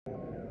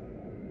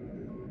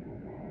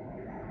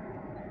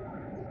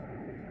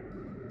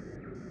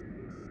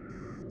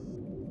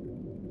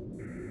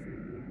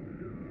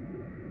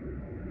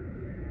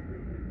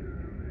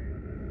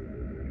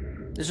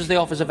This is the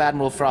office of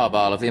Admiral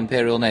Frabal of the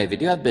Imperial Navy.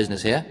 Do you have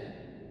business here?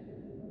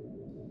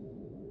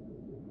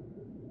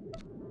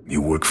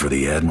 You work for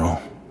the Admiral?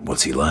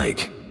 What's he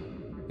like?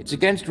 It's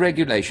against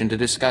regulation to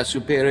discuss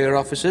superior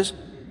officers,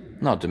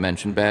 not to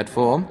mention bad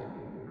form.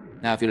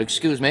 Now, if you'll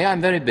excuse me,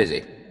 I'm very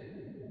busy.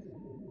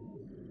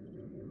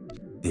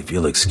 If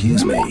you'll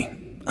excuse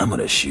me, I'm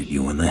gonna shoot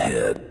you in the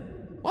head.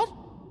 What?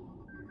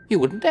 You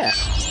wouldn't dare.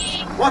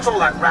 What's all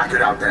that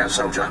racket out there,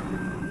 soldier?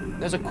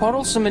 There's a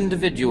quarrelsome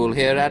individual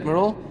here,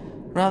 Admiral.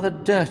 Rather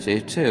dirty,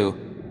 too.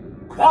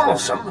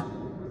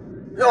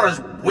 Quarrelsome? You're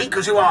as weak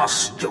as you are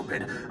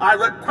stupid. I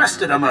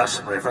requested a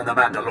mercenary from the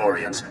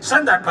Mandalorians.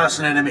 Send that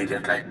person in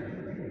immediately.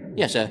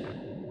 Yes, sir.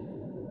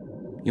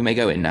 You may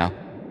go in now.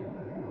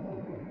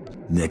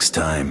 Next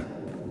time,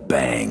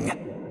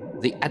 bang.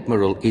 The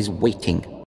Admiral is waiting.